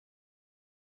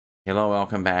Hello,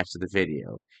 welcome back to the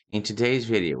video. In today's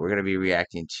video, we're going to be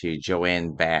reacting to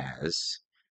JOAN Baez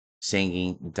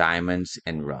singing Diamonds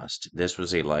and Rust. This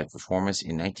was a live performance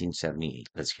in 1978.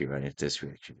 Let's get right into this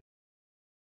reaction.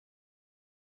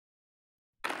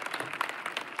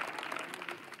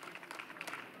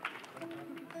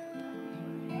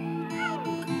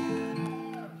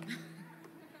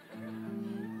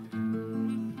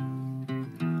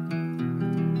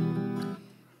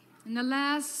 In the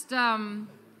last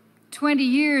 20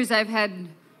 years, I've had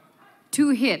 2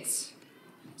 hits,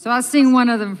 so I'll sing one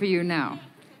of them for you now.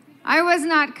 I was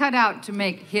not cut out to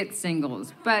make hit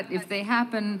singles, but if they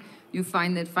happen, you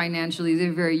find that financially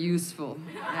they're very useful.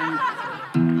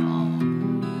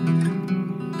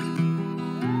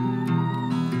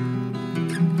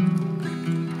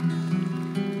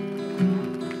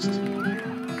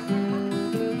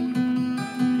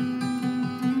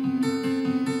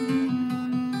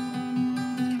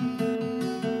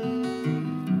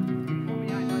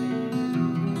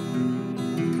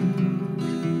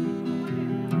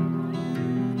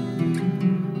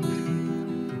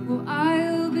 Well,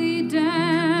 I'll be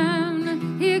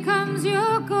damned, here comes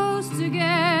your ghost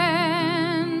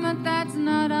again, but that's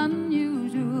not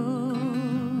unusual.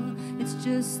 It's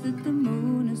just that the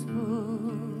moon is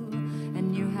full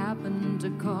and you happen to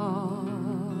call.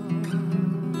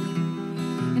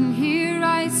 And here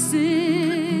I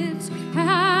sit,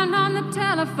 hand on the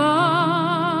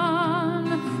telephone,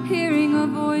 hearing a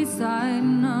voice I'd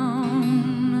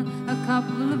known a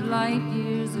couple of light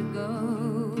years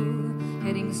ago,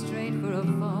 heading straight for a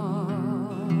fall.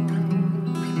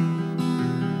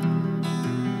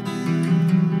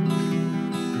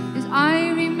 As I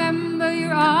remember,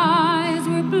 your eyes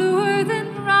were bluer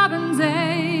than robin's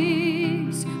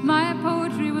eggs. My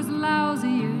poetry was lousy,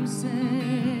 you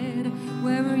said.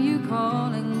 Where were you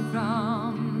calling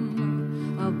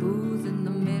from? A booth in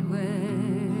the Midwest.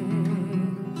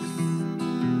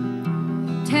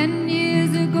 10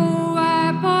 years ago,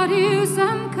 I bought you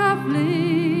some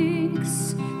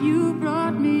cufflinks. You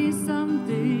brought me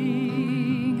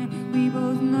something. We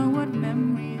both know what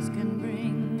memories can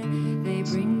bring. They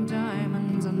bring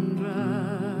diamonds and rust.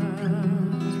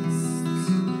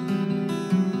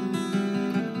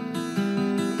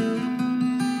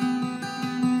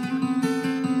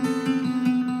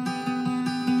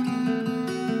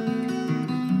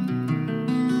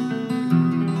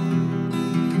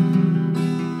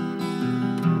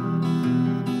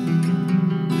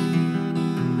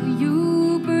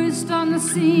 On the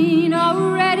scene,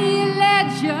 already a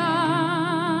legend,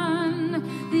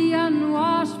 the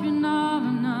unwashed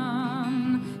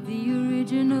phenomenon, the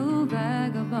original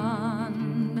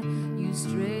vagabond. You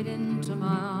strayed into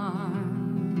my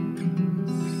arms,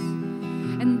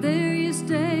 and there you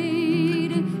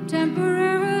stayed,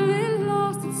 temporarily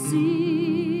lost at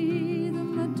sea. The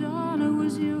Madonna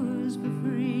was yours for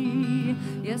free.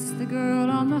 Yes, the girl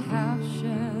on the half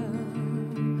shell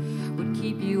would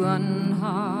keep you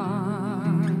unharmed.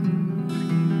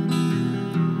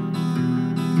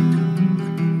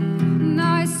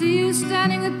 Now I see you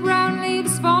standing with brown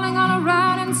leaves falling all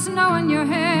around and snow in your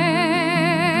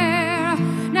hair.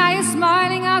 Now you're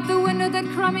smiling out the window of that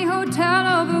crummy hotel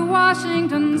over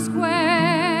Washington Square.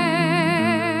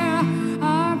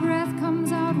 Our breath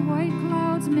comes out, white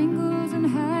clouds mingles and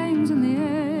hangs in the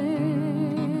air.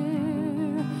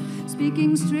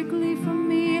 Speaking strictly for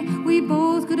me, we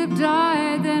both could have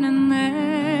died then and there.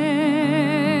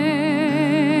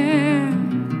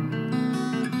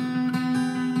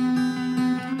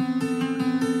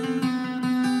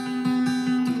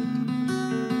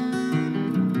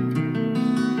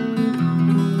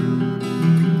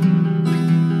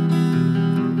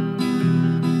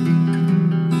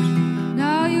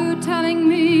 Now you're telling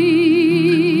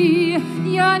me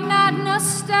you're not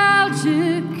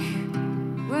nostalgic.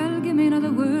 Well, give me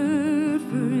another word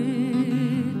for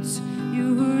it.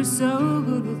 You were so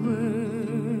good with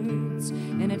words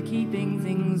and at keeping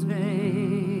things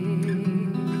vague.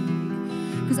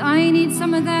 'Cause I need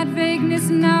some of that vagueness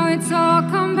now. It's all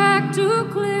come back too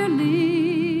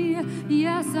clearly.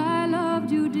 Yes, I loved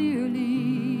you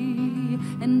dearly,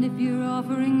 and if you're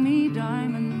offering me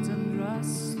diamonds and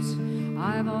rust,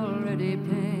 I've already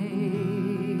paid.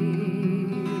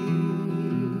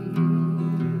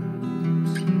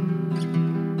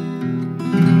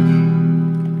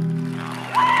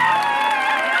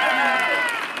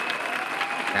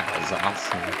 That was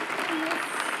awesome.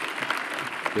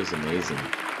 It was amazing.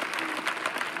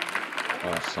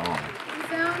 What a song.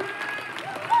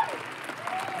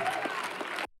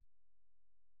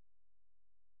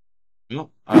 Well,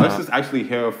 Let's just actually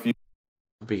hear a few.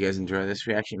 hope you guys enjoy this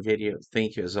reaction video.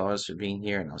 Thank you as always for being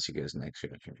here, and I'll see you guys next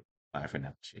reaction video. Bye for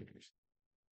now. Cheers.